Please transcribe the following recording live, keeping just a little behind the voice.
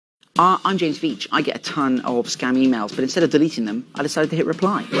I'm James Veach. I get a ton of scam emails, but instead of deleting them, I decided to hit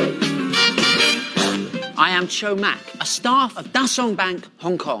reply. I am Cho Mak, a staff of Dasong Bank,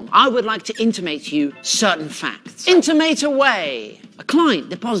 Hong Kong. I would like to intimate to you certain facts. Intimate away! A client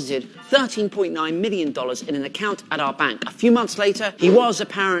deposited $13.9 million in an account at our bank. A few months later, he was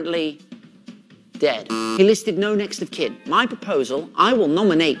apparently dead. He listed no next of kin. My proposal, I will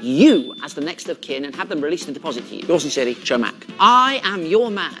nominate you as the next of kin and have them release the deposit to you. Yours sincerely, Cho Mak. I am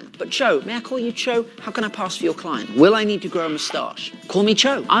your man. But Cho, may I call you Cho? How can I pass for your client? Will I need to grow a moustache? Call me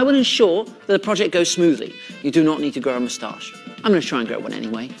Cho. I will ensure that the project goes smoothly. You do not need to grow a moustache. I'm going to try and grow one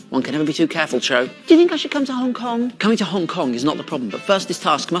anyway. One can never be too careful, Cho. Do you think I should come to Hong Kong? Coming to Hong Kong is not the problem, but first this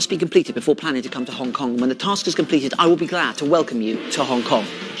task must be completed before planning to come to Hong Kong. When the task is completed, I will be glad to welcome you to Hong Kong.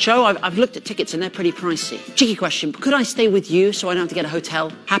 Cho, I've looked at tickets and they're pretty pricey. Cheeky question, could I stay with you so I don't have to get a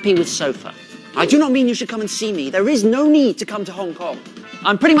hotel? Happy with sofa. I do not mean you should come and see me. There is no need to come to Hong Kong.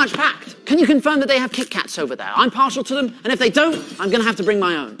 I'm pretty much packed. Can you confirm that they have Kit Kats over there? I'm partial to them, and if they don't, I'm going to have to bring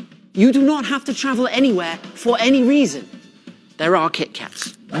my own. You do not have to travel anywhere for any reason. There are Kit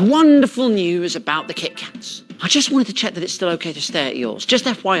Kats. Wonderful news about the Kit Kats. I just wanted to check that it's still okay to stay at yours. Just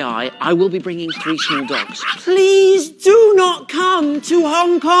FYI, I will be bringing 3 small dogs. Please do not come to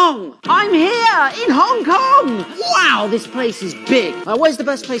Hong Kong. I'm here in Hong Kong. Wow, this place is big. Where's the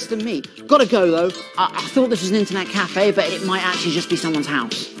best place to meet? Gotta go, though. I thought this was an internet cafe, but it might actually just be someone's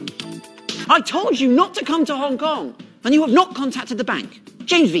house. I told you not to come to Hong Kong, and you have not contacted the bank.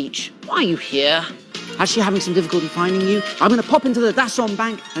 James Veach, why are you here? Actually having some difficulty finding you. I'm going to pop into the Dasong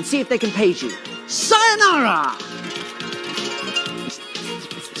Bank and see if they can page you. Sayonara!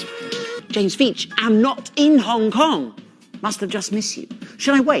 James Veach, I'm not in Hong Kong. Must have just missed you.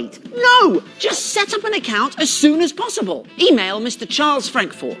 Should I wait? No! Just set up an account as soon as possible. Email Mr. Charles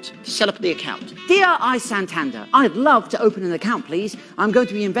Frankfurt to set up the account. Dear I Santander, I'd love to open an account, please. I'm going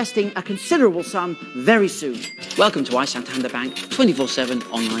to be investing a considerable sum very soon. Welcome to I Santander Bank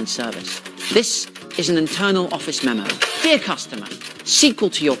 24/7 online service. This is an internal office memo. Dear customer, sequel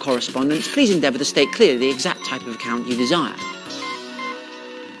to your correspondence, please endeavour to state clearly the exact type of account you desire.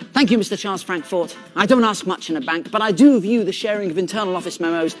 Thank you, Mr. Charles Frankfurt. I don't ask much in a bank, but I do view the sharing of internal office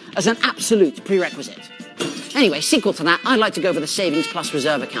memos as an absolute prerequisite. Anyway, sequel to that, I'd like to go for the Savings Plus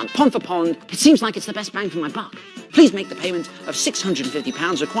Reserve account. Pond for pond, it seems like it's the best bang for my buck. Please make the payment of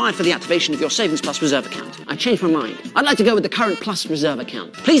 £650 required for the activation of your Savings Plus Reserve account. I changed my mind. I'd like to go with the current Plus Reserve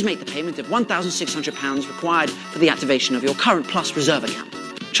account. Please make the payment of £1,600 required for the activation of your current Plus Reserve account.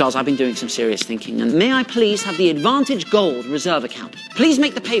 Charles, I've been doing some serious thinking, and may I please have the Advantage Gold Reserve account? Please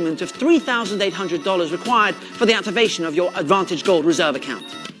make the payment of $3,800 required for the activation of your Advantage Gold Reserve account.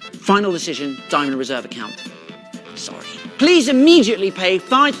 Final decision, Diamond Reserve account. Sorry. Please immediately pay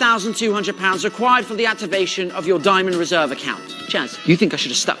 £5,200 required for the activation of your Diamond Reserve account. Chaz, you think I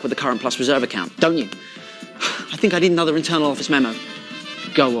should have stuck with the current Plus Reserve account, don't you? I think I need another internal office memo.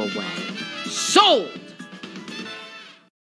 Go away. Sold!